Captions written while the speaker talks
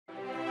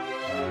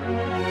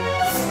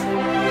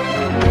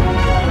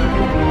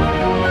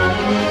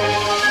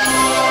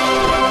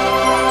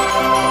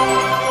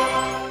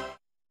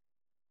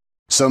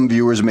Some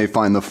viewers may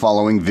find the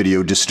following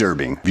video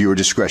disturbing. Viewer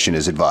discretion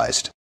is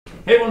advised.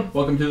 Hey everyone,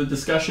 welcome to the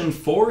discussion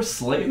for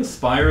Slay the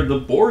Spire, the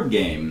board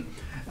game.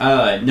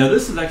 Now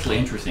this is actually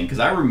interesting because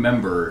I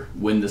remember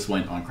when this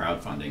went on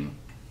crowdfunding.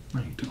 No,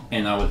 you don't.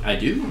 And I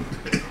do.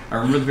 I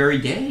remember the very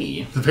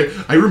day.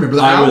 I remember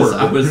the hour.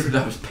 I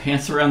was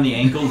pants around the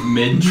ankles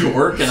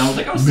mid-jork, and I was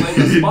like, I was Slay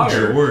the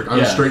Spire. I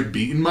was straight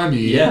beating my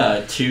knee.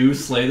 Yeah, to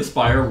Slay the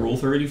Spire, Rule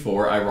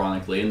 34,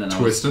 ironically, and then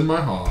twisting my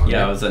hog.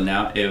 Yeah,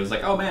 it was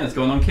like, oh man, it's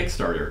going on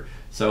Kickstarter.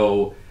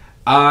 So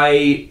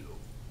Slay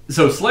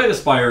the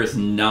Spire is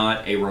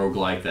not a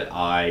roguelike that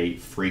I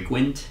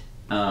frequent.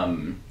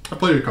 I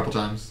played it a couple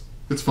times.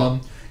 It's fun.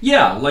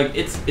 Yeah, like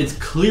it's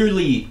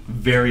clearly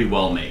very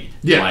well made.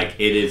 Yeah. Like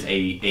it is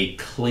a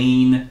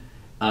clean,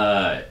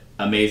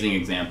 amazing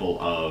example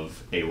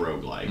of a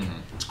roguelike.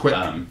 Mm-hmm. It's quick,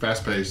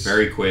 fast paced.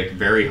 Very quick,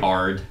 very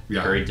hard,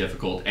 yeah. very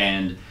difficult,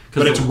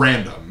 but it's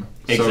random.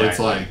 Exactly. So it's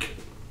like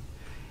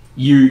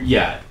you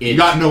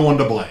got no one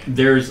to blame.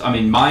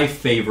 My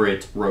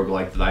favorite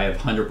roguelike that I have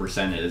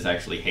 100% is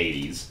actually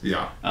Hades.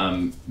 Yeah.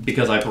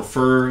 Because I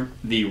prefer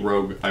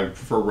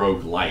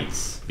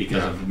roguelites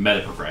because of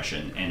meta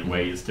progression and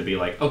ways to be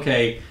like,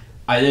 okay,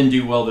 I didn't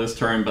do well this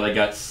turn, but I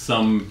got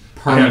some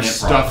permanent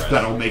stuff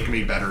that'll make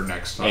me better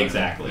next time.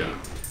 Exactly.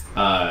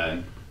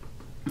 Yeah.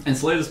 And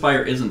Slay the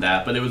Spire isn't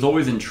that, but it was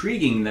always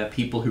intriguing that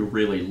people who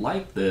really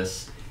like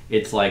this,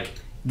 it's like,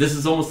 this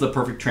is almost the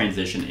perfect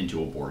transition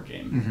into a board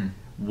game. Mm-hmm.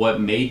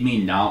 What made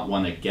me not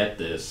want to get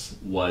this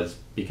was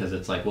because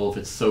it's like, well, if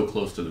it's so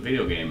close to the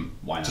video game,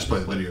 why not just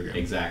play the video game?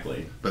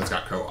 Exactly. But it's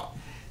got co-op.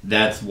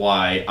 That's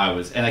why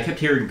and I kept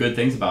hearing good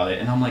things about it,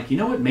 and I'm like, you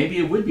know what, maybe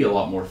it would be a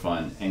lot more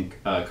fun and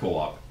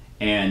co-op.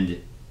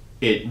 And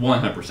it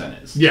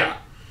 100% is. Yeah.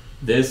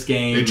 This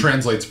game... It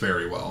translates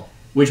very well.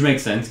 Which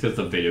makes sense, because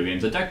the video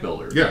game's a deck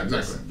builder. Yeah,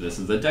 exactly. This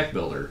is a deck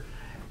builder.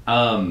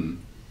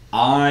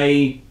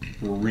 I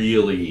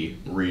really,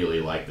 really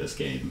like this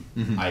game.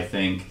 Mm-hmm. I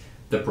think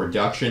the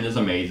production is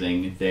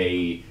amazing.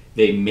 They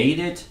made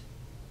it...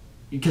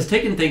 Because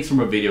taking things from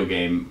a video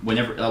game,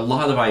 whenever a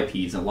lot of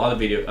IPs and a lot of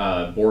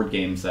board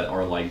games that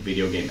are like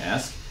video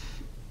game-esque,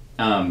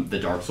 the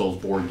Dark Souls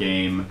board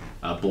game,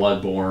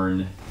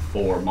 Bloodborne,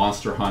 or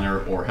Monster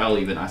Hunter, or hell,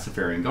 even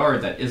Icefarian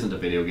Guard, that isn't a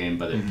video game,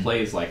 but it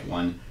plays like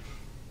one,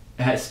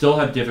 still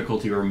have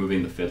difficulty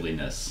removing the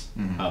fiddliness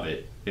of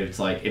it. It's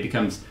like, it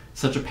becomes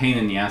such a pain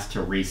in the ass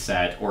to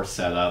reset or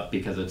set up,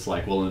 because it's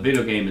like, well, in a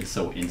video game, it's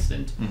so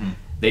instant.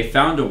 They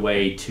found a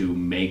way to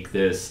make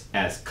this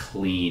as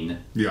clean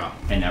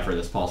and effort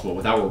as possible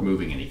without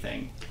removing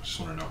anything. I just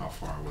want to know how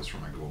far I was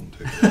from my golden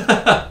ticket.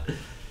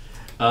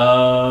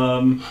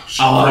 I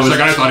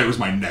thought it was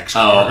my next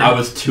card. I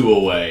was 2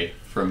 away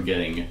from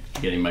getting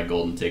my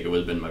golden ticket. Would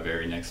have been my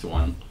very next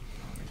one.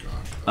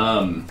 Oh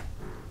my god.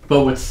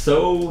 But what's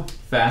so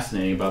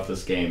fascinating about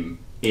this game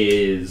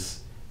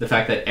is the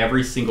fact that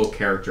every single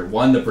character,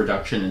 one, the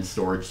production and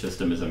storage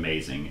system is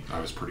amazing. I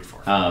was pretty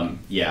far.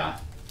 Yeah.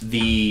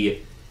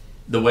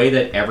 The way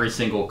that every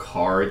single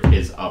card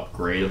is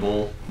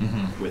upgradable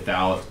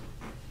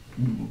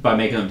by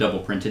making them double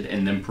printed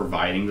and then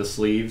providing the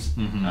sleeves,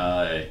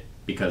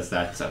 because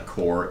that's a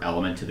core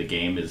element to the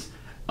game, is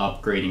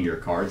upgrading your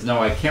cards.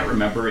 Now, I can't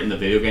remember in the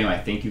video game, I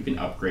think you can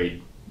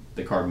upgrade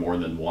the card more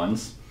than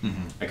once.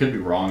 I could be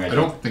wrong. I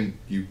don't think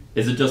you...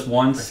 Is it just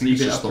once you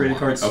can upgrade a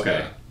card?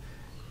 Okay.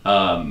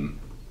 Yeah.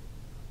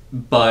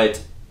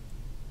 But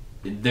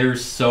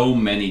there's so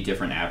many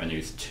different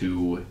avenues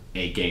to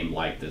a game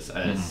like this,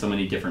 so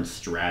many different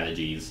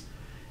strategies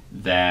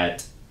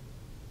that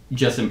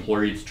just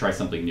implore you to try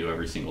something new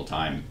every single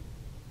time.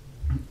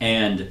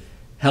 And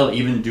hell,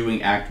 even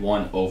doing Act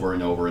 1 over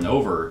and over and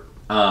over,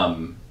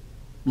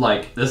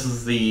 like, this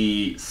is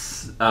the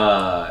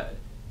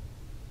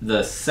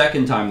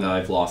second time that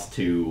I've lost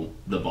to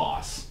the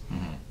boss.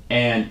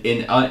 And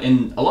in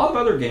a lot of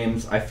other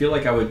games, I feel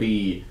like I would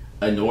be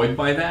annoyed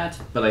by that,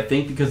 but I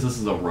think because this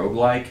is a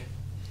roguelike,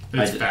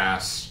 it's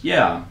fast.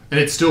 Yeah. And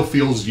it still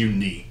feels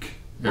unique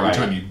every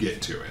time you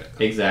get to it.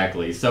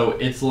 Exactly. So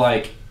it's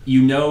like,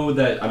 you know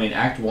that,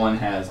 Act 1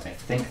 has, I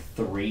think,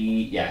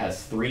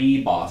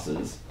 3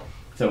 bosses.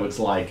 So it's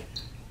like,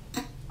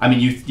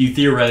 you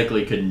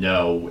theoretically could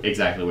know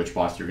exactly which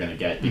boss you're going to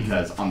get,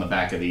 because on the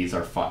back of these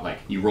are, like,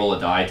 you roll a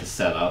die to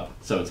set up.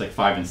 So it's like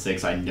 5 and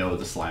 6, I know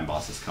the slime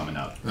boss is coming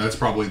up. That's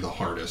probably the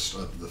hardest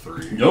of the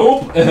 3.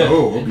 Nope.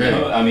 Oh, okay.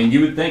 No,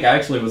 you would think, I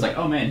actually was like,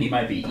 oh man, he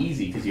might be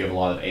easy because you have a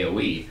lot of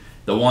AoE.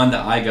 The one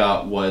that I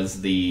got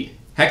was the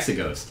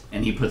Hexaghost,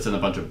 and he puts in a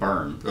bunch of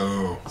burn.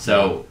 Oh.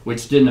 So,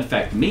 which didn't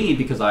affect me,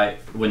 because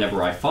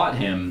whenever I fought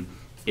him,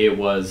 it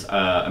was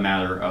a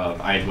matter of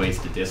I had ways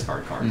to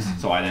discard cards,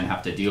 so I didn't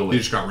have to deal with... You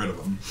just got rid of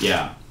them.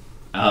 Yeah.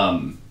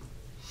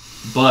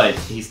 But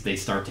they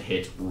start to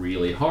hit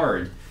really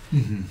hard.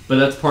 But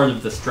that's part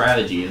of the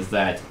strategy, is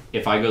that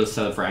if I go to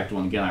set up for Act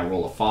 1 again, I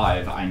roll a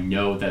 5, I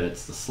know that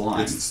it's the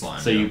slime. It's the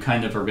slime, so you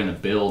kind of are going to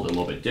build a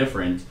little bit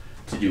different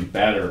to do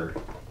better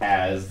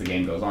as the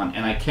game goes on.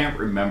 And I can't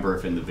remember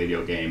if in the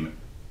video game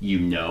you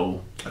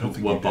know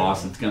what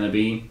boss it's going to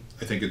be.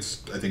 I think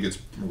it's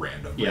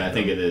random. Yeah, I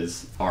think it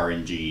is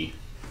RNG.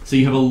 So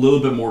you have a little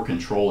bit more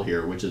control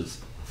here, which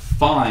is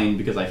fine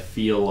because I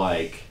feel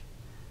like,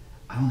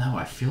 I don't know,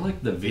 I feel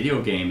like the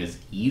video game is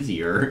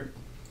easier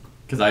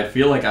because I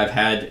feel like I've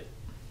had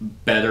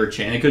better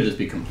chance. It could just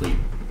be complete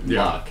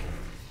luck,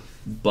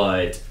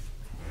 but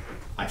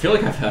I feel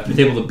like I've been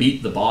able to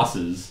beat the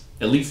bosses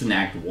at least in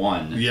Act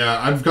 1. Yeah,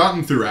 I've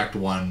gotten through Act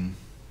 1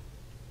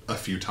 a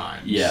few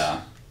times.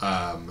 Yeah.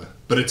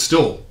 But it's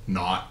still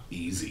not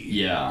easy.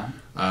 Yeah.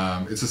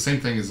 It's the same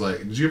thing as like,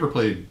 did you ever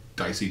play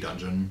Dicey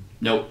Dungeon?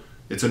 Nope.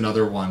 It's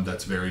another one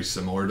that's very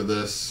similar to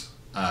this,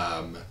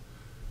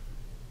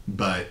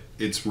 but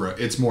it's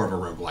more of a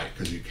roguelike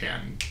because you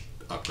can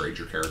upgrade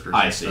your characters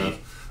and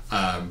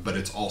stuff. But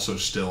it's also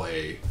still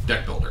a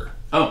deck builder.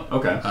 Oh,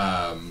 okay.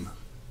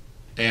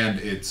 And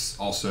it's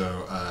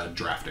also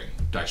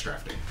dice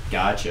drafting.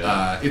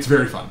 Gotcha. It's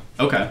very fun.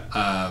 Okay.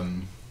 I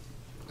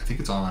think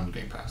it's on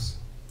Game Pass.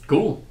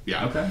 Cool.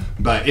 Yeah. Okay.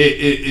 But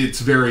it's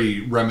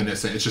very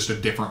reminiscent. It's just a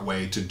different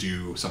way to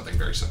do something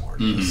very similar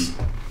to this.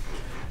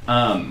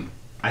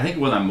 I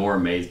think what I'm more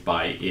amazed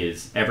by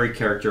is every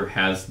character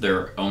has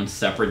their own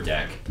separate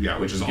deck. Yeah,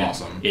 which is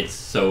awesome. It's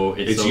so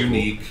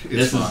unique. Cool.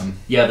 It's fun.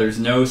 There's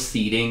no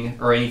seeding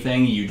or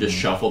anything. You just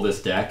shuffle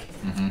this deck,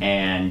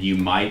 and you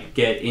might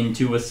get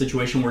into a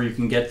situation where you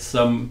can get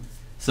some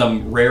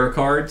rare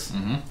cards,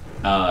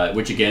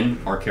 which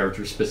again are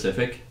character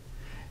specific.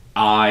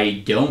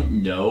 I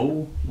don't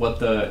know what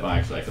well,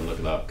 actually I can look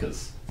it up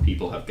because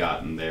people have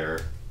gotten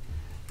their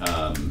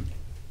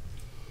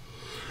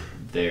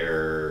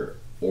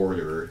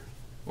order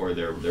or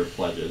their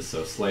pledges.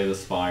 So Slay the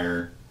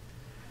Spire.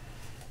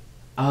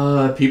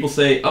 People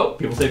say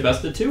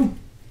best at 2.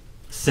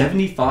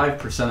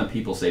 75% of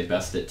people say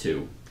best at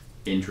 2.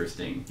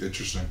 Interesting.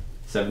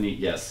 70,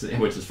 yes,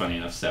 which is funny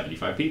enough.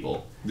 75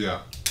 people.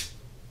 Yeah.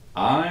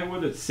 I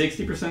would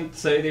 60%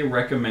 say they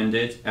recommend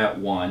it at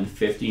 1,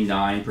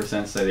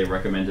 59% say they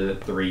recommend it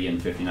at 3, and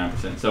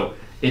 59%. So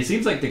it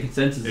seems like the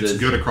consensus is... It's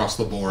good across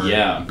the board.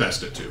 Yeah.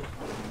 Best at 2.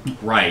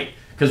 Right.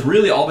 Because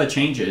really all that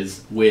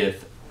changes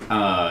with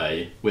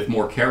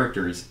more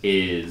characters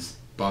is...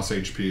 Boss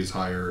HP is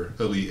higher,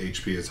 Elite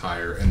HP is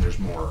higher, and there's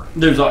more.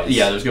 There's going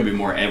to be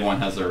more. Everyone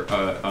has their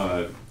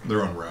own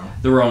row.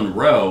 Their own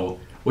row,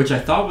 which I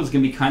thought was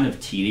going to be kind of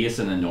tedious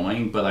and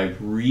annoying, but I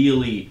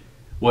really...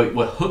 What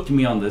hooked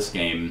me on this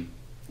game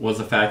was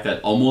the fact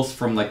that almost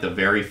from like not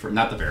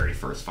the very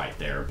first fight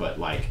there, but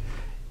like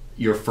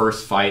your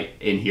first fight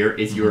in here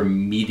is you're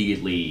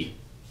immediately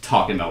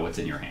talking about what's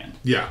in your hand.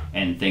 Yeah.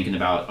 And thinking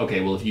about,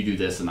 okay, well, if you do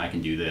this, then I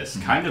can do this.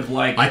 Kind of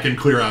like... I can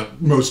clear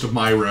out most of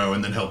my row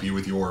and then help you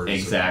with yours.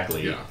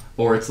 Exactly. Yeah.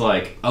 Or it's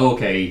like, oh,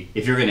 okay,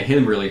 if you're going to hit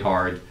him really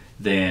hard,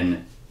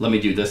 then let me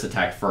do this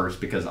attack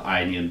first because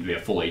I need him to be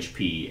at full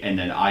HP, and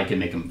then I can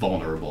make him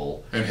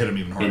vulnerable. And hit him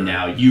even harder. And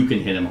now you can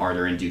hit him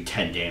harder and do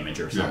 10 damage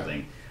or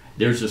something. Yeah.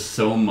 There's just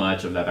so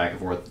much of that back and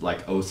forth,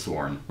 like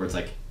Oathsworn, where it's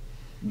like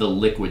the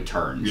liquid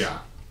turns. Yeah.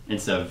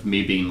 Instead of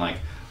me being like,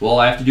 well,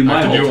 I have to do my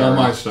whole turn. I have to do all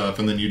my stuff,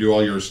 and then you do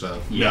all your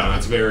stuff. Yeah.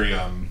 That's very,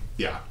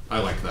 yeah, I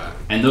like that.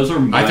 And those are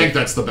I think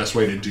that's the best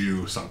way to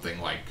do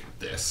something like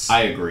this.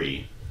 I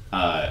agree.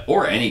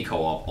 Or any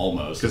co-op,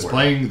 almost. Because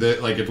playing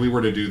like if we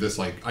were to do this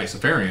like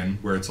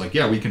Isofarian, where it's like,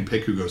 yeah, we can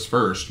pick who goes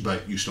first,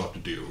 but you still have to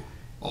do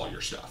all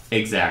your stuff.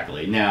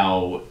 Exactly.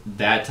 Now,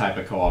 that type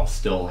of co-op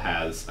still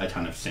has a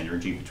ton of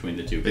synergy between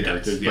the two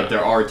characters, but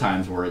there are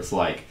times where it's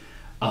like,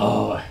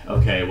 oh,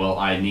 okay, well,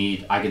 I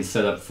can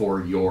set up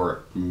for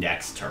your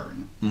next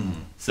turn.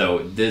 Mm-hmm. So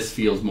this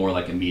feels more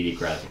like immediate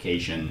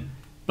gratification,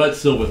 but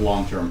still with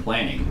long-term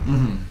planning.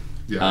 Mm-hmm.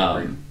 Yeah,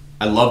 I agree.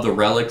 I love the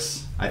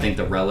relics. I think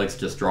the relics,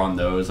 just drawing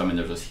those, I mean,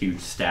 there's this huge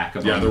stack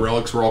of them. Yeah, the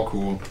relics were all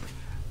cool.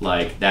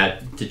 Like,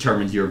 that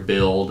determines your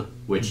build,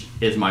 which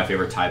is my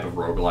favorite type of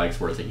roguelikes,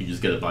 where it's like you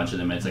just get a bunch of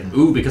them, and it's like,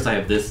 ooh, because I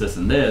have this, this,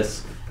 and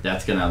this,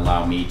 that's going to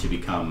allow me to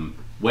become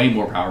way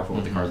more powerful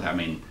with the cards I have. I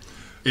mean...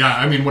 Yeah,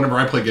 I mean, whenever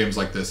I play games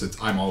like this,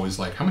 I'm always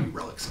like, how many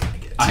relics can I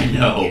get? I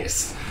know.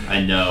 Yes.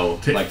 I know.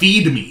 Like,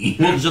 feed me.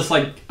 Well, just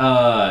like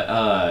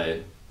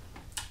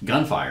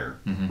Gunfire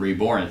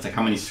Reborn. It's like,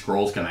 how many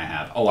scrolls can I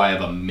have? Oh, I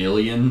have 1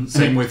 million.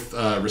 Same with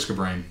Risk of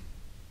Rain.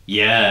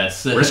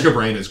 Yes. Risk of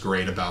Rain is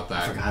great about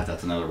that. I forgot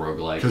that's another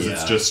roguelike. Because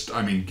it's just,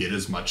 I mean, get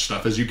as much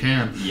stuff as you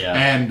can. Yeah.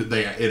 And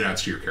it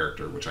adds to your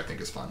character, which I think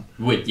is fun.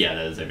 Yeah,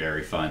 that is a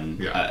very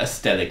fun,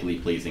 aesthetically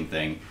pleasing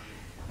thing.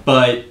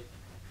 But...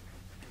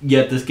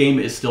 Yet this game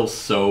is still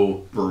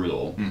so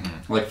brutal.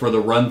 Mm-hmm. Like for the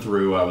run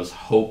through, I was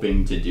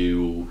hoping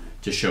to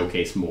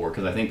showcase more,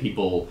 because I think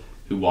people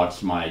who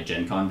watched my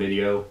Gen Con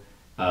video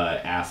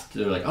asked,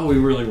 they're like, "Oh, we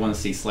really want to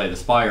see Slay the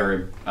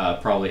Spire,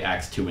 probably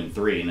Acts 2 and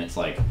 3," and it's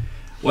like,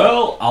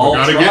 well, I'll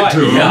try. Get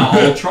to yeah,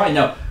 I'll try.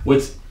 Now,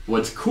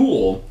 what's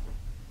cool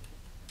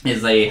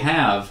is they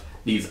have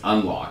these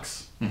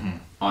unlocks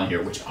on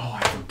here, which I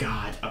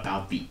forgot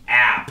about the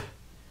app.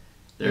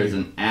 There's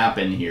an app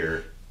in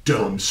here.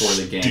 Dumb, for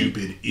the game.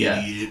 Stupid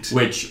idiot.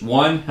 Which,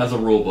 one, has a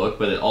rule book,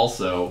 but it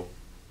also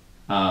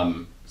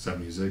is that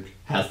music?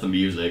 Has the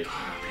music.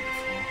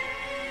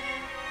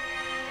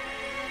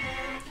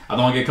 I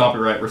don't want to get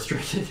copyright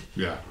restricted.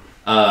 Yeah.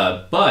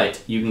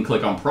 But you can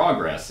click on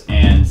progress,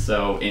 and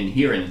so in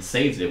here, and it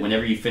saves it.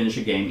 Whenever you finish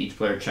a game, each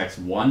player checks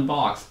 1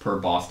 box per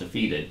boss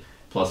defeated,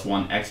 plus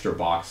 1 extra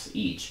box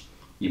each.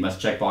 You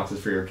must check boxes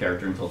for your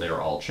character until they are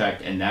all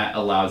checked, and that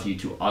allows you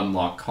to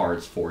unlock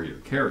cards for your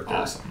character.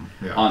 Awesome.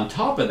 Yeah. On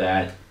top of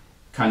that,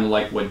 kind of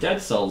like what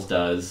Dead Cells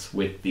does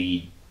with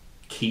the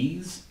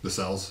keys. The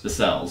cells. The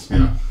cells.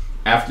 Yeah.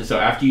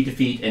 After you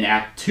defeat an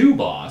Act 2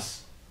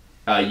 boss,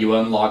 you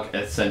unlock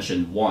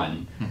Ascension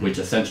 1, which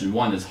Ascension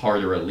 1 is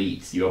harder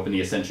elites. You open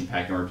the Ascension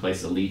pack and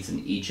replace elites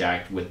in each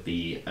act with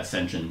the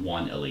Ascension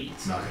 1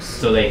 elites. Nice.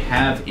 So they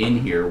have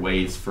in here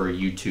ways for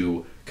you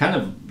to kind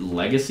of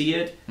legacy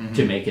it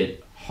to make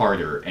it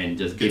harder and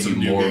just Get give you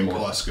some more new and game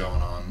more. plus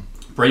going on.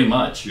 Pretty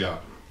much. Yeah.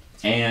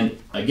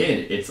 And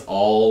again, it's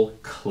all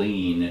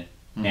clean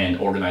and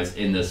organized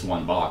in this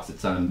one box.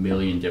 It's on a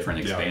million different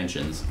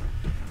expansions.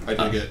 I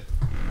dig it.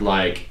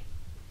 Like,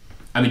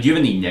 I mean, do you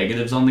have any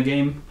negatives on the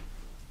game?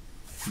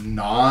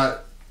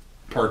 Not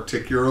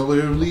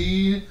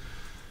particularly.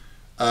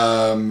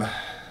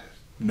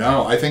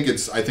 No, I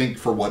think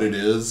for what it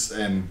is,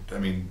 and I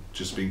mean,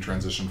 just being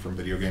transitioned from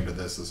video game to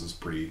this is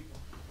pretty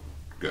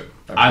good.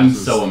 I mean,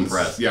 I'm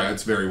impressed. Yeah,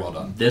 it's very well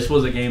done. This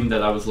was a game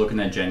that I was looking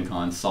at Gen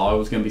Con, saw it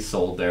was going to be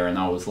sold there, and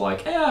I was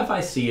like, if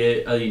I see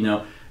it, you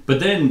know. But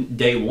then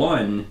day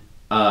one,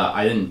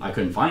 I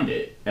couldn't find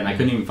it, and I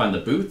couldn't even find the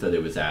booth that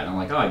it was at. I'm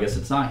like, I guess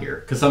it's not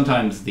here, because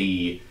sometimes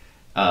the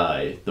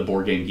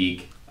Board Game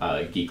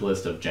Geek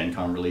list of Gen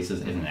Con releases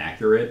isn't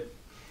accurate.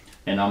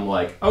 And I'm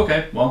like,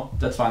 okay, well,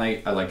 that's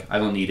fine. I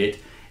don't need it.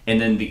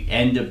 And then the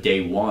end of day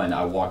one,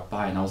 I walked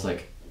by and I was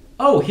like,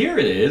 oh, here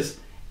it is.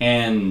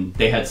 And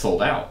they had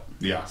sold out.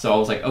 Yeah. So I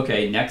was like,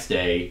 okay, next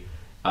day,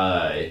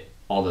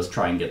 I'll just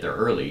try and get there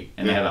early.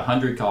 And they had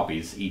 100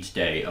 copies each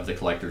day of the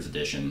collector's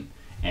edition.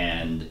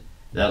 And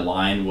that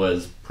line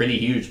was pretty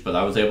huge, but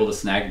I was able to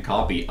snag a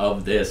copy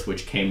of this,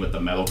 which came with the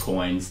metal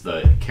coins,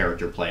 the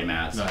character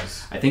playmats.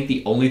 Nice. I think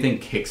the only thing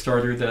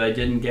Kickstarter that I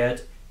didn't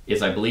get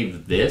is, I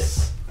believe,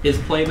 this is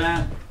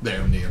playmat. They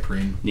have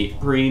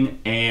neoprene.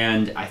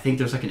 And I think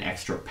there's like an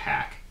extra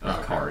pack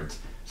of cards.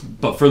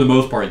 But for the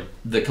most part,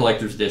 the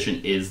collector's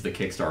edition is the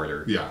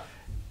Kickstarter. Yeah.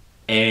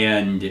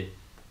 And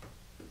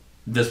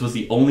this was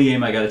the only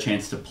game I got a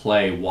chance to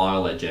play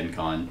while at Gen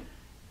Con,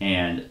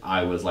 and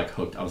I was like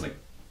hooked. I was like,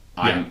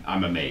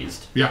 I'm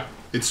amazed. Yeah,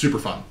 it's super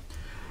fun.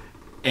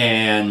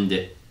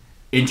 And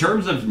in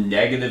terms of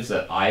negatives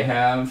that I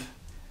have,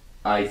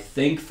 I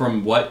think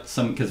from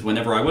because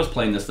whenever I was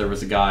playing this, there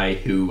was a guy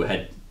who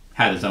had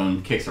his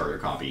own Kickstarter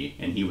copy,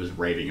 and he was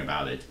raving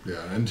about it.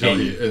 Yeah, and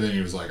then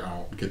he was like, I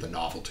don't get the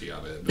novelty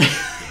of it. But,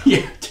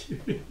 yeah,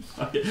 dude.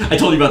 I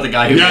told you about the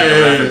guy who...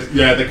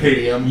 Yeah, the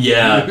KDM.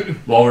 Yeah,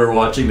 while we were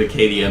watching the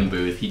KDM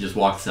booth, he just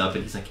walks up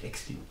and he's like,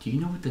 do you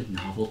know what the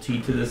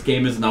novelty to this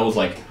game is? And I was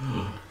like,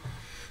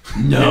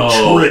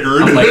 no.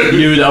 Triggered. I'm like,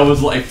 dude, that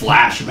was like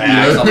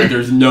flashbacks. I'm like,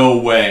 there's no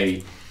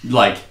way.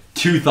 Like,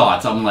 two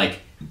thoughts. I'm like,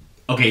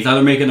 okay, he's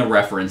either making a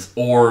reference,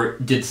 or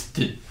did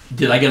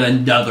I get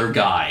another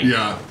guy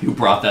who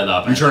brought that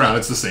up? You turn out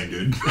it's the same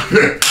dude.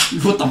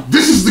 What the?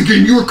 This is the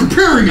game you were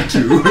comparing it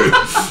to.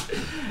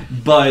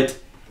 But,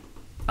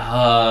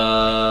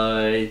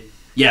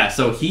 yeah,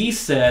 so he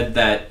said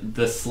that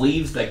the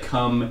sleeves that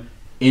come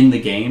in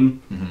the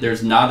game,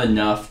 there's not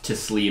enough to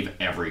sleeve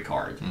every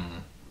card.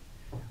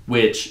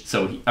 Which,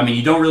 I mean,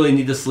 you don't really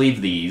need to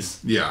sleeve these.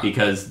 Yeah.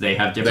 Because they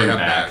have different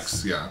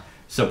backs. Yeah.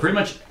 So pretty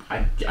much,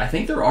 I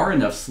think there are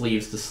enough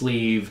sleeves to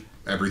sleeve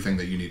everything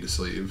that you need to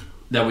sleeve.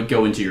 That would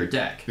go into your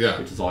deck. Yeah.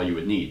 Which is all you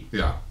would need.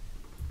 Yeah.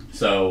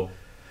 So,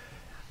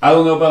 I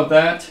don't know about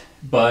that,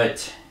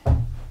 but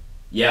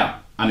yeah.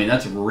 I mean,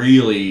 that's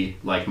really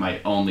like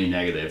my only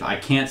negative. I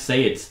can't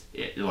say it's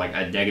like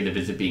a negative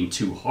is it being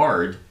too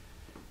hard.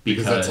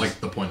 Because that's like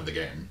the point of the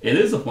game. It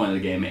is the point of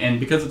the game. And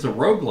because it's a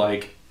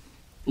roguelike,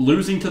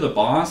 losing to the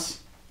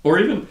boss, or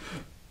even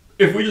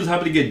if we just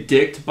happen to get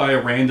dicked by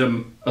a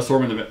random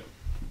assortment of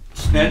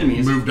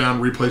enemies. Move down,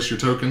 replace your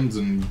tokens,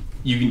 and...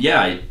 You can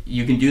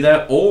do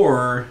that,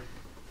 or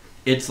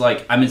it's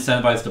like, I'm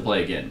incentivized to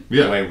play again,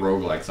 the way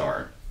roguelikes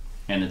are.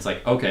 And it's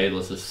like, okay,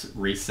 let's just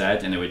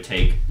reset, and it would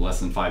take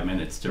less than 5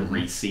 minutes to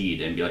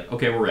reseed and be like,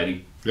 okay, we're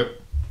ready. Yep.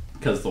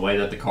 Because the way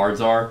that the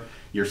cards are,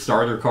 your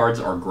starter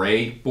cards are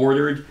gray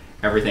bordered,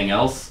 everything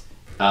else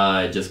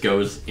just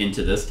goes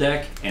into this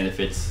deck, and if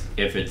it's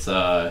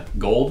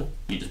gold,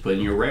 you just put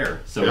in your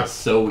rare. So it's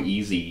so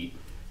easy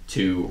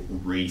to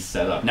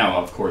reset up. Now,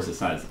 of course,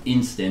 it's not as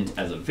instant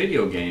as a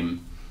video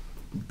game,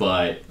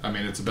 but I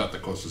mean, it's about the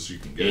closest you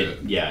can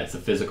get. Yeah, it's a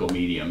physical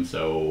medium,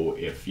 so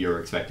if you're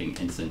expecting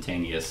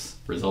instantaneous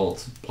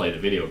results, play the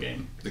video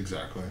game.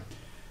 Exactly.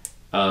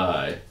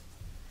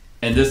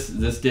 And this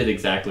did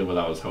exactly what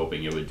I was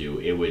hoping it would do.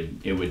 It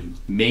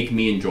would make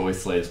me enjoy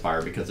Slay the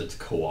Spire because it's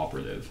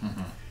cooperative.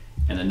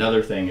 And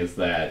another thing is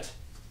that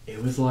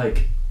it was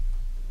like,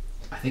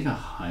 I think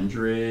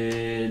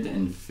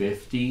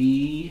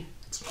 150.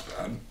 It's not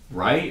bad.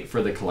 Right?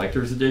 For the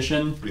collector's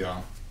edition.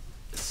 Yeah.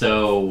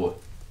 So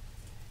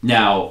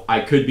now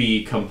I could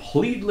be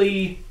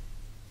completely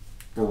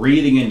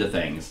reading into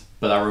things.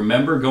 But I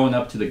remember going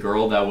up to the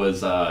girl that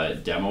was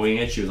demoing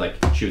it. She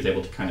was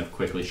able to kind of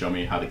quickly show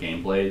me how the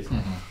game plays.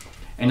 Mm-hmm.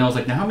 And I was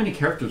like, now how many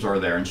characters are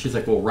there? And she's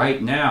like, well,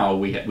 right now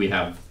we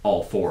have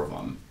all 4 of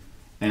them.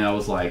 And I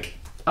was like,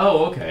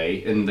 oh,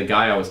 okay. And the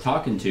guy I was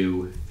talking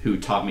to who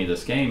taught me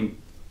this game,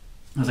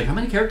 I was like, how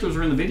many characters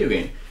are in the video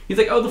game? He's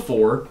like, oh, the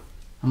 4.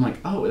 I'm like,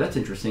 oh, that's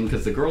interesting,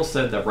 because the girl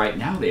said that right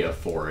now they have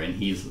 4. And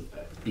he's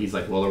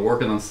like, well, they're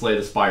working on Slay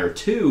the Spire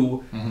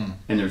 2, mm-hmm.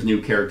 and there's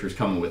new characters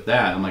coming with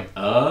that. I'm like,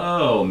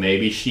 oh,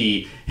 maybe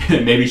she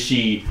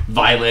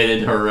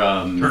violated her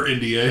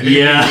NDA.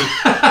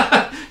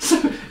 Yeah.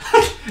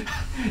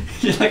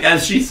 Like,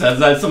 as she says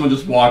that, someone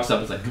just walks up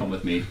and is like, come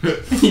with me.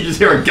 You just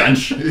hear a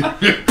gunshot.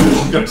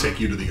 I'm going to take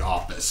you to the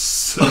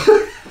office.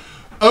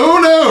 Oh,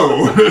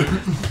 no!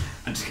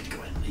 I'm just going to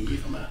go ahead and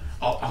leave.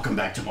 I'll come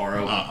back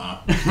tomorrow.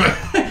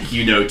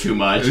 You know too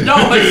much. No,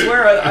 I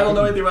swear, I don't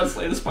know anything about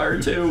Slay the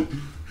Spire 2.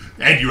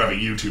 And you have a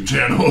YouTube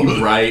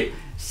channel. Right.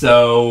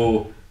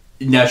 So,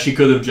 now she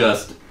could have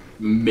just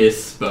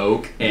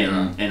misspoke,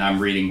 and I'm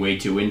reading way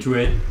too into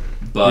it.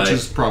 But which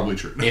is probably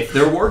true. If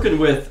they're working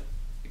with...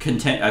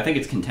 I think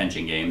it's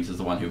Contention Games is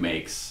the one who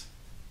makes...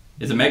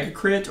 Is it Mega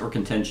Crit or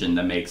Contention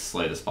that makes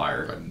Slay the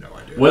Spire? I have no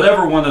idea.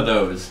 Whatever one of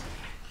those.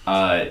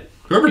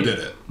 Whoever did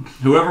it.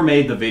 Whoever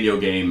made the video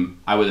game,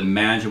 I would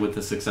imagine with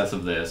the success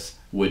of this,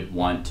 would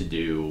want to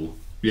do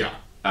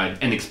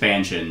an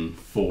expansion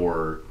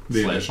for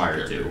Slay the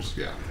Spire 2.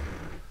 Yeah.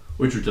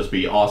 Which would just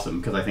be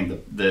awesome, because I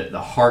think the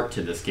heart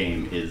to this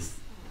game is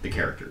the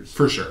characters.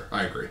 For sure.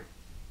 I agree.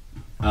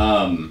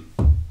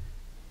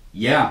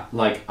 Yeah,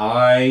 like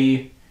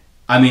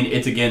I mean,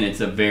 it's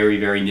a very,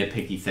 very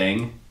nitpicky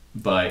thing,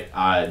 but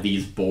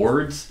these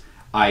boards,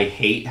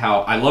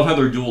 I love how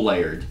they're dual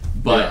layered,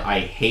 but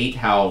I hate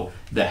how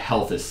the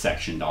health is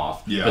sectioned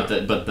off. Yeah.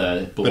 But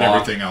the block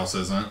everything else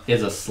isn't.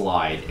 Is a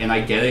slide, and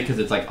I get it because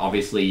it's like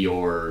obviously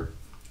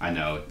I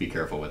know, be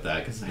careful with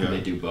that because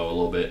they do bow a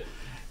little bit.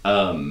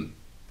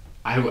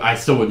 I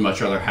still would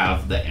much rather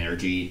have the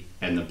energy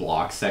and the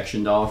block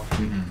sectioned off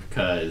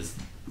because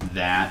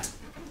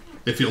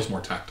it feels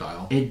more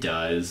tactile. It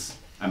does.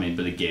 I mean,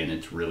 but again,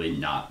 it's really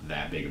not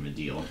that big of a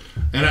deal.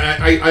 And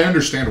I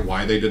understand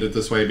why they did it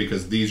this way,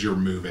 because these you're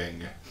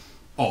moving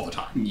all the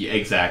time. Yeah,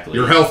 exactly.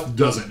 Your health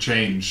doesn't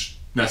change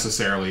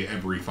necessarily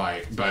every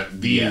fight, but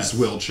these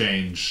will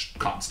change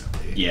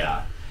constantly.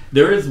 Yeah.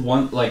 There is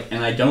one,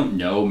 and I don't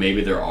know,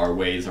 maybe there are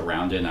ways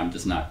around it, and I'm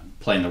just not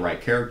playing the right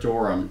character,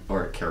 or I'm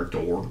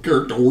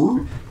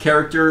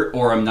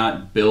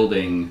not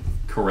building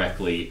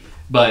correctly.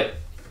 But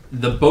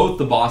both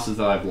the bosses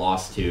that I've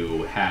lost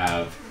to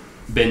have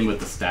been with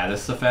the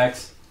status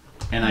effects,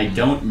 and I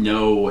don't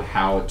know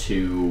how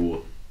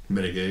to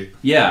mitigate.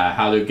 Yeah,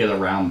 how to get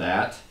around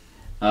that.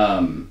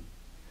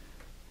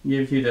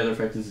 Give a few the other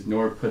effects is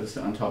ignored, put this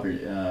on top of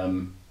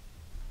your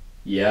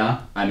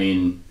yeah, I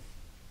mean,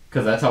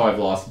 because that's how I've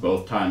lost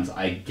both times.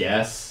 I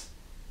guess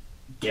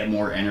get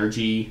more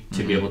energy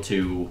to be able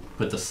to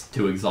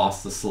to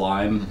exhaust the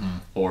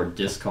slime, or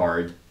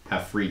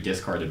have free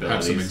discard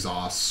abilities. Have some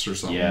exhausts or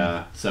something.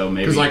 Yeah, so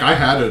maybe... Because, I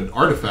had an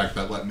artifact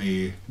that let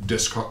me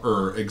discard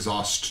or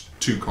exhaust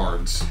 2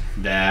 cards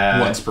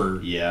once per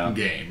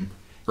game.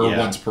 Or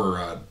once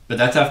per... but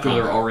that's after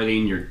they're already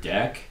in your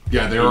deck.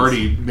 Yeah, they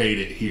already made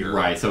it here.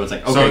 Right, so it's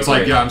like, okay, so it's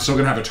great. I'm still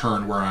going to have a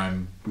turn where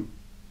I'm...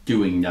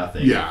 doing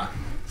nothing. Yeah.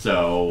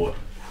 So,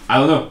 I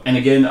don't know. And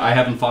again, I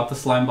haven't fought the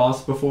slime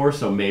boss before,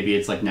 so maybe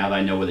it's like, now that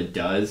I know what it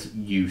does,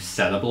 you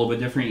set up a little bit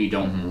different. You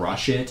don't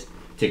rush it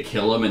to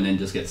kill him and then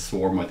just get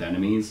swarmed with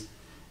enemies.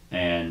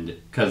 And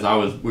because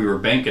we were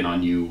banking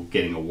on you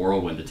getting a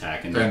whirlwind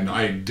attack, and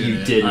I didn't.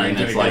 You didn't, and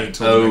it's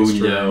like, oh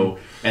no!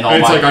 And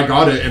it's like I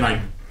got it, and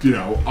I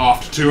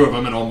offed 2 of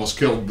them and almost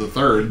killed the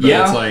 3rd. But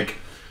it's like,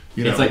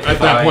 it's like at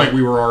that point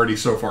we were already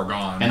so far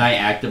gone. And I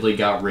actively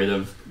got rid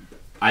of.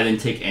 I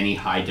didn't take any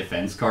high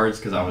defense cards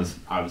because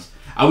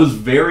I was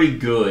very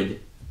good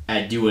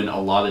at doing a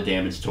lot of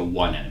damage to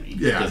one enemy.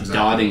 Yeah, just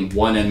dotting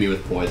one enemy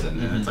with poison.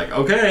 And it's like,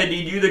 okay, I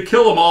need you to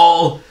kill them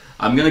all.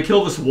 I'm going to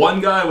kill this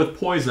one guy with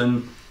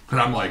poison. And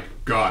I'm like,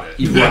 got it.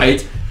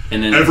 Right.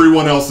 And then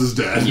everyone else is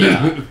dead.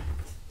 Yeah.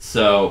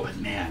 So, but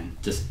man,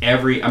 just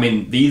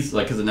these,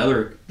 because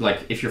another,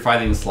 if you're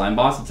fighting the slime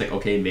boss, it's like,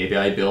 okay, maybe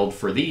I build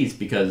for these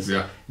because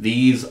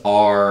these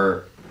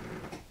are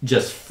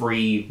just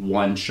free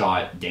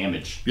one-shot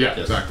damage. Yeah,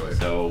 exactly.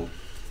 So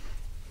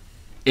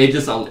it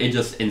just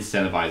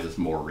incentivizes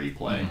more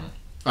replay.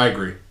 I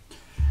agree.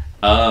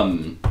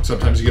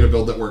 Sometimes you get a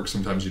build that works,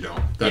 sometimes you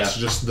don't. That's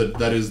just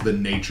that is the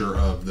nature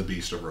of the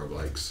beast of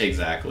roguelikes.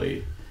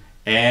 Exactly.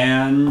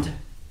 And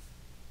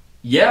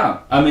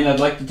I'd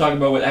like to talk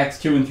about what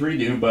Acts 2 and 3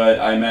 do, but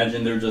I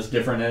imagine they're just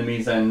different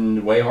enemies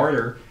and way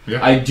harder.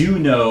 Yeah. I do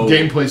know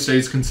gameplay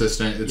stays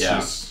consistent. It's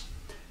just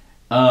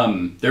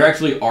there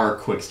actually are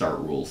quick start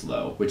rules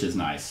though, which is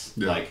nice.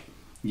 Yeah.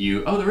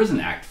 There is an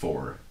Act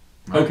 4.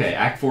 Right. Okay,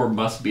 Act 4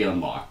 must be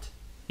unlocked.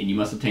 And you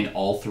must obtain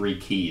all 3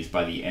 keys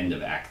by the end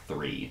of Act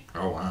 3.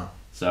 Oh, wow.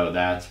 So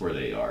that's where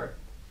they are.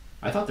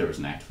 I thought there was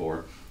an Act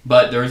 4.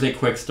 But there is a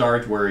quick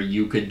start where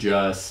you could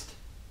just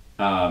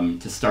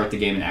to start the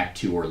game in Act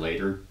 2 or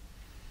later.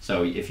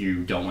 So if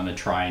you don't want to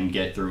try and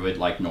get through it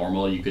like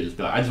normal, you could just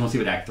be like, I just want to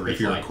see what Act 3 is like.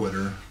 If you're a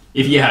quitter.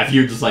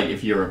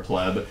 If you're a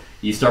pleb,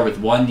 you start with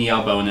 1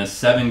 Niao bonus,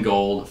 7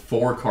 gold,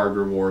 4 card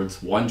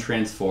rewards, 1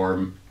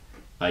 transform.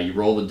 You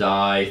roll the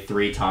die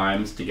 3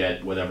 times to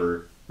get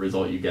whatever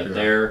result you get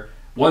there.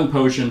 1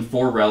 potion,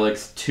 4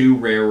 relics, 2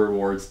 rare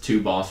rewards,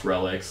 2 boss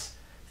relics,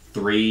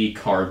 3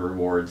 card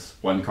rewards,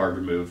 1 card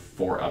removed,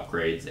 4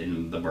 upgrades,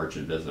 and the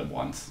merchant visit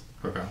once.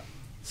 Okay.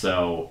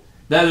 So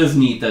that is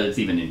neat that it's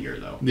even in here,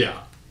 though.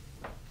 Yeah.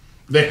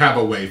 They have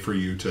a way for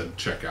you to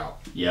check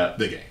out the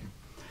game.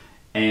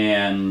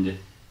 And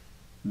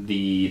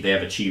they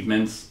have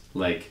achievements,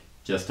 like,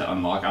 just to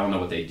unlock. I don't know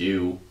what they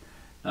do,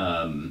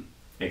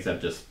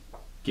 except just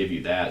give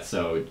you that.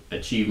 So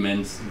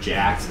achievements,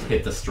 Jax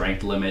hit the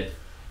strength limit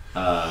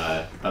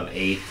of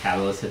 8,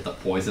 Catalyst hit the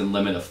poison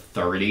limit of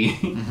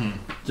 30.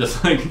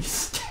 Just like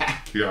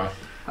stack. Yeah.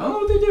 I don't know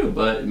what they do,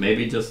 but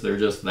maybe they're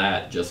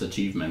just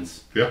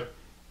achievements. Yeah.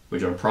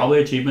 Which are probably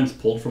achievements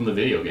pulled from the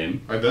video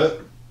game. I bet.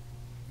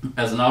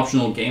 As an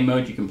optional game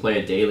mode, you can play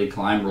a daily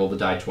climb, roll the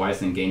die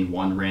twice, and gain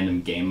 1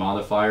 random game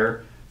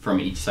modifier from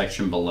each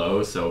section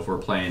below. So if we're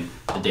playing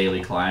the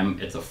daily climb,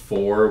 it's a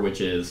 4, which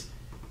is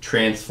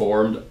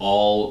transformed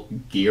all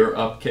gear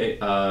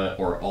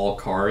or all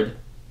card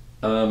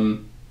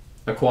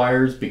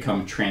acquires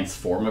become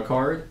transform a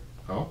card.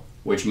 Oh.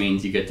 Which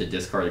means you get to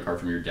discard a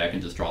card from your deck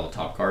and just draw the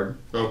top card.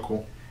 Oh,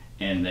 cool.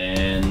 And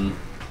then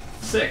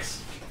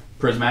 6,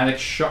 Prismatic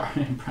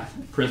Shard.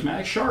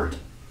 Prismatic Shard.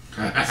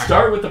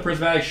 Start with the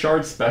Prismatic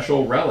Shard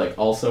special relic.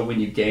 Also,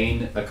 when you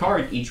gain a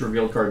card, each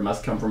revealed card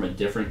must come from a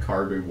different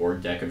card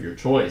reward deck of your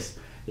choice.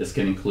 This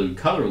can include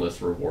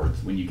colorless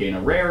rewards. When you gain a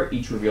rare,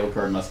 each revealed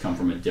card must come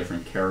from a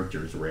different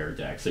character's rare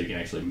deck, so you can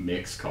actually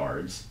mix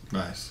cards.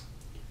 Nice.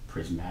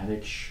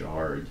 Prismatic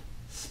Shard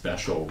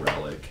special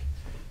relic,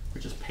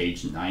 which is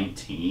page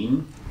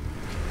 19.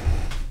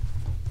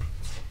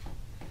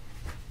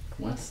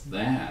 What's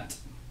that?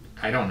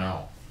 I don't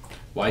know.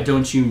 Why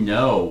don't you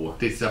know?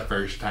 This is the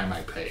first time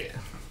I play it.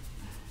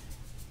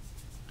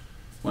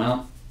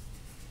 Well,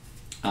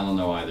 I don't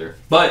know either.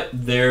 But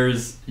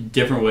there's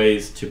different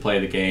ways to play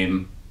the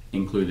game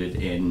included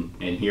in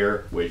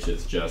here, which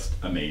is just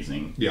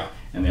amazing. Yeah.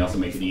 And they also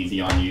make it easy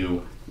on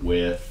you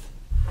with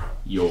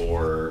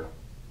your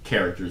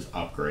character's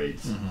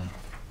upgrades.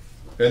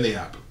 And the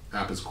app.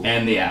 App is cool.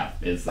 And the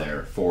app is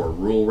there for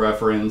rule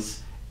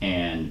reference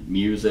and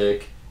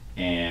music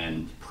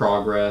and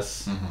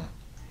progress.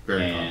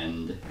 Very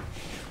and fun.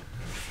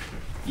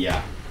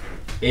 Yeah,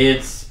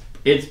 it's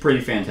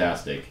pretty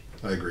fantastic.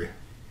 I agree.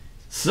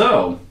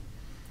 So,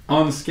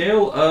 on the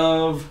scale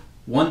of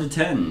 1 to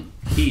 10,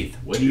 Keith,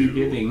 what are you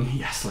giving?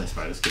 Yes, Slay the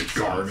Spire is good.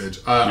 Garbage.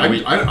 I'm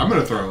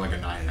going to throw it like a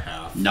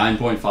 9.5.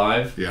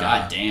 9.5? Yeah.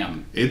 God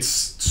damn. It's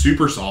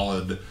super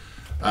solid.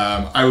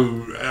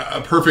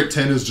 A perfect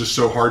 10 is just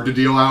so hard to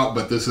deal out,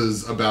 but this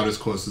is about as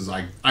close as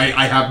I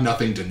have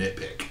nothing to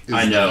nitpick.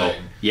 I know.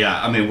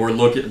 Yeah, I mean, we're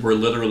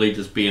literally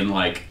just being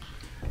like,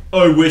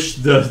 I wish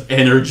the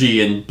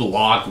energy and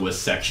block was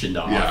sectioned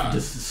off. Yeah.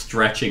 Just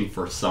stretching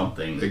for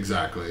something.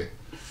 Exactly.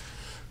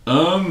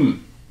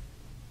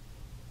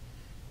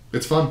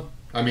 It's fun.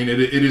 I mean, it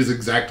is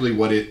exactly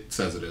what it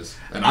says it is,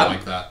 and I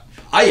like that.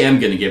 I am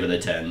going to give it a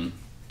 10.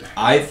 Dang.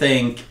 I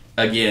think,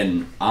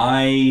 again,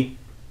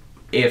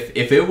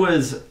 if it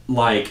was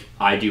like,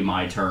 I do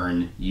my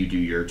turn, you do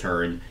your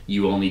turn,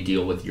 you only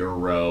deal with your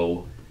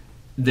row,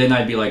 then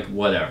I'd be like,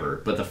 whatever.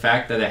 But the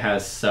fact that it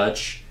has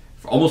such,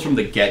 almost from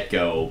the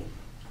get-go,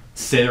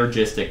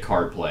 synergistic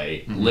card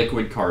play,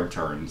 liquid card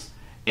turns,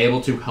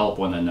 able to help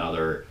one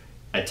another,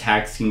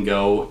 attacks can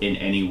go in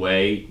any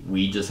way,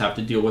 we just have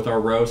to deal with our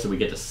row, so we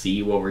get to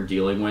see what we're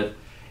dealing with.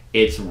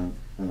 It's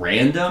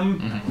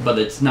random, but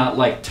it's not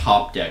like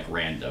top deck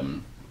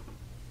random.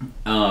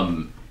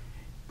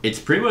 It's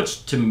pretty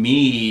much, to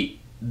me,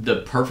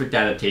 the perfect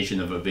adaptation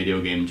of a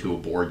video game to a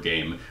board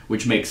game,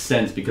 which makes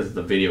sense because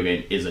the video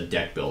game is a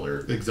deck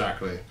builder.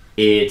 Exactly.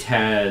 It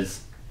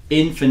has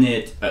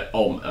infinite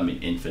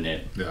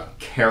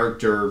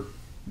character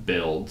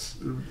builds.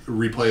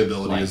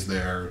 Replayability is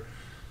there.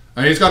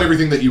 I mean, it's got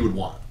everything that you would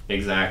want.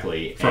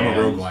 Exactly. From a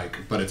roguelike,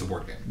 but it's a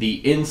board game.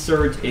 The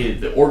insert,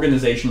 the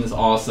organization is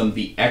awesome.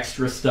 The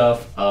extra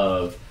stuff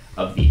of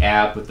the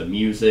app with the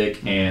music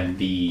and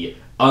the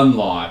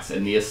unlocks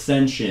and the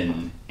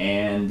ascension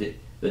and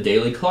the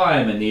daily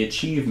climb and the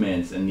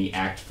achievements and the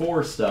Act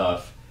 4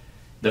 stuff.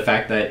 The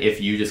fact that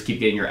if you just keep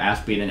getting your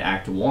ass beat in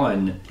Act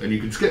 1... And you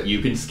can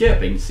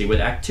skip. And see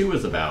what Act 2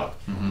 is about.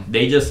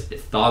 They just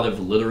thought of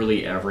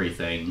literally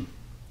everything.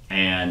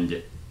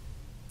 And...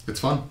 It's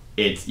fun.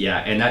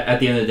 And at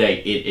the end of the day,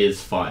 it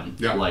is fun.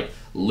 Yeah. Like,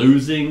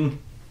 losing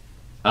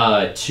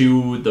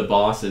to the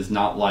boss is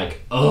not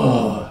like,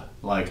 ugh,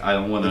 like, I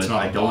don't want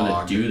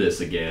to do this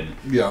again.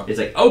 Yeah. It's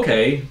like,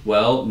 okay,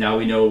 well, now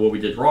we know what we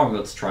did wrong,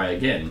 let's try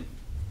again.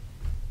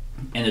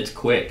 And it's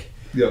quick.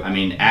 Yeah. I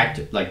mean,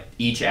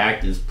 each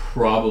act is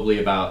probably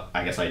about,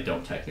 I guess I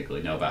don't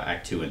technically know about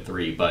Act 2 and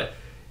 3, but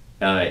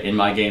in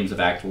my games of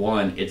Act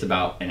 1, it's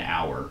about an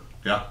hour.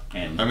 Yeah.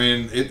 And I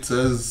mean, it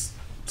says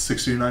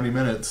 60 to 90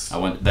 minutes.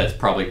 That's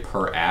probably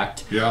per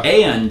act. Yeah.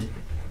 And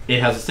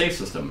it has a save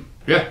system.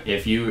 Yeah.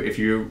 If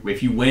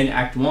you win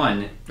Act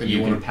 1,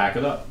 you can pack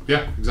it up.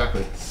 Yeah,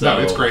 exactly. So,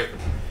 no, it's great.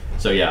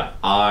 So yeah,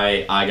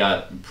 I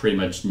got pretty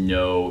much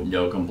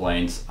no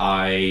complaints.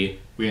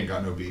 We ain't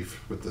got no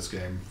beef with this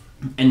game.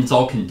 And it's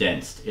all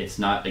condensed. It's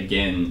not,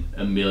 again,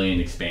 a million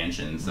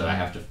expansions that I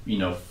have to,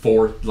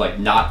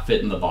 not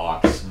fit in the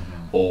box.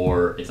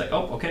 Or it's like,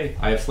 oh, okay,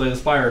 I have Slay the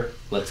Spire.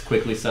 Let's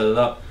quickly set it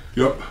up.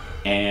 Yep.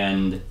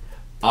 And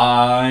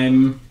I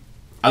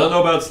don't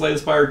know about Slay the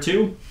Spire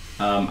 2.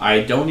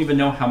 I don't even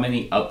know how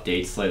many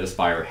updates Slay the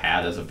Spire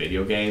had as a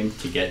video game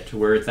to get to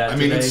where it's at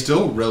today. It's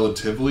still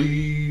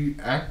relatively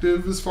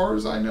active as far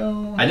as I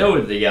know. I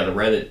know, the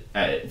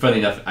Reddit, funny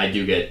enough, I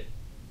do get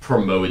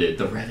promoted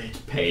the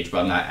Reddit page, but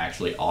I'm not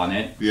actually on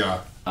it.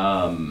 Yeah.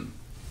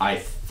 I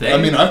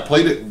think... I've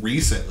played it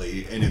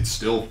recently, and it's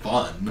still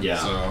fun. Yeah.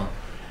 So...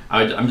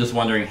 I'm just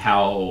wondering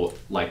how,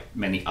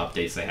 many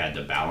updates they had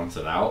to balance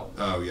it out.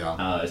 Oh,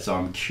 yeah. So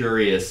I'm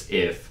curious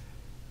if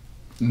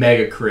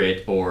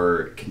Megacrit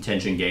or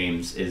Contention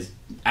Games is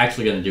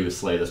actually going to do a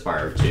Slay the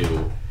Spire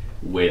 2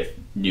 with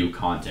new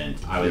content.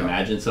 I would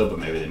imagine so, but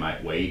maybe they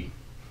might wait.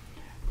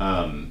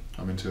 I'm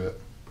into it.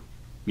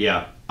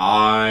 Yeah,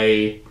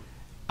 I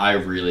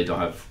really don't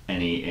have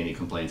any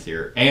complaints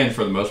here. And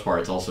for the most part,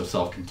 it's also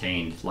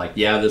self-contained.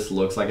 This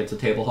looks like it's a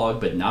table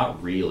hog, but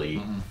not really.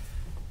 Mm-hmm.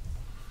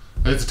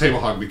 It's a table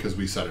hog because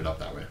we set it up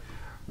that way.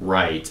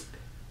 Right.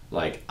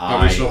 But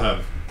we still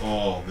have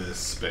all this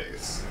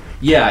space.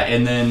 Yeah,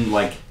 and then,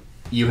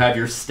 you have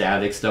your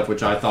static stuff,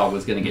 which I thought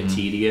was going to get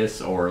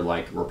tedious or,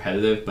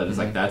 repetitive, but it's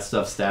that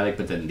stuff's static,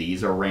 but then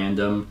these are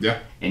random. Yeah.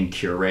 And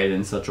curated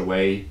in such a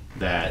way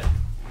that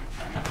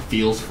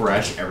feels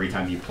fresh every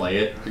time you play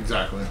it.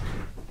 Exactly.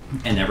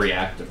 And every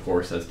act, of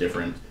course, has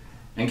different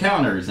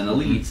encounters and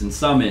elites and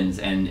summons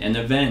and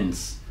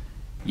events.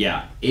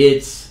 Yeah,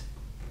 it's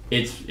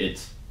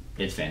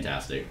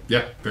fantastic.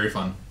 Yeah, very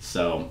fun.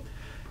 So,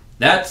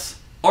 that's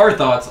our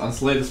thoughts on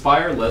Slay the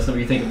Spire. Let us know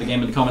what you think of the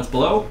game in the comments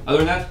below. Other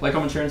than that, like,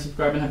 comment, share, and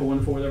subscribe, and have a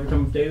wonderful whatever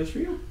time of day it is for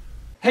you.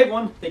 Hey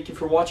everyone, thank you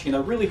for watching,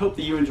 and I really hope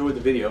that you enjoyed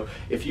the video.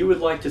 If you would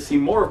like to see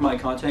more of my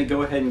content,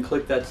 go ahead and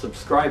click that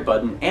subscribe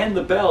button and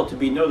the bell to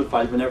be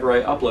notified whenever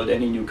I upload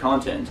any new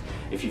content.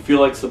 If you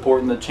feel like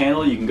supporting the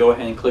channel, you can go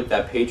ahead and click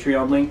that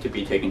Patreon link to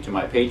be taken to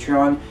my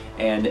Patreon,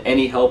 and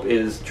any help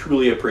is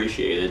truly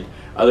appreciated.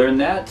 Other than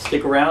that,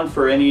 stick around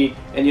for any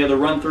other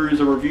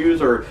run-throughs or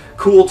reviews or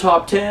cool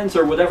top 10s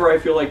or whatever I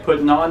feel like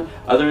putting on.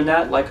 Other than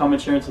that, like,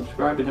 comment, share, and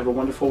subscribe, and have a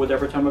wonderful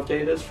whatever time of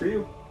day it is for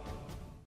you.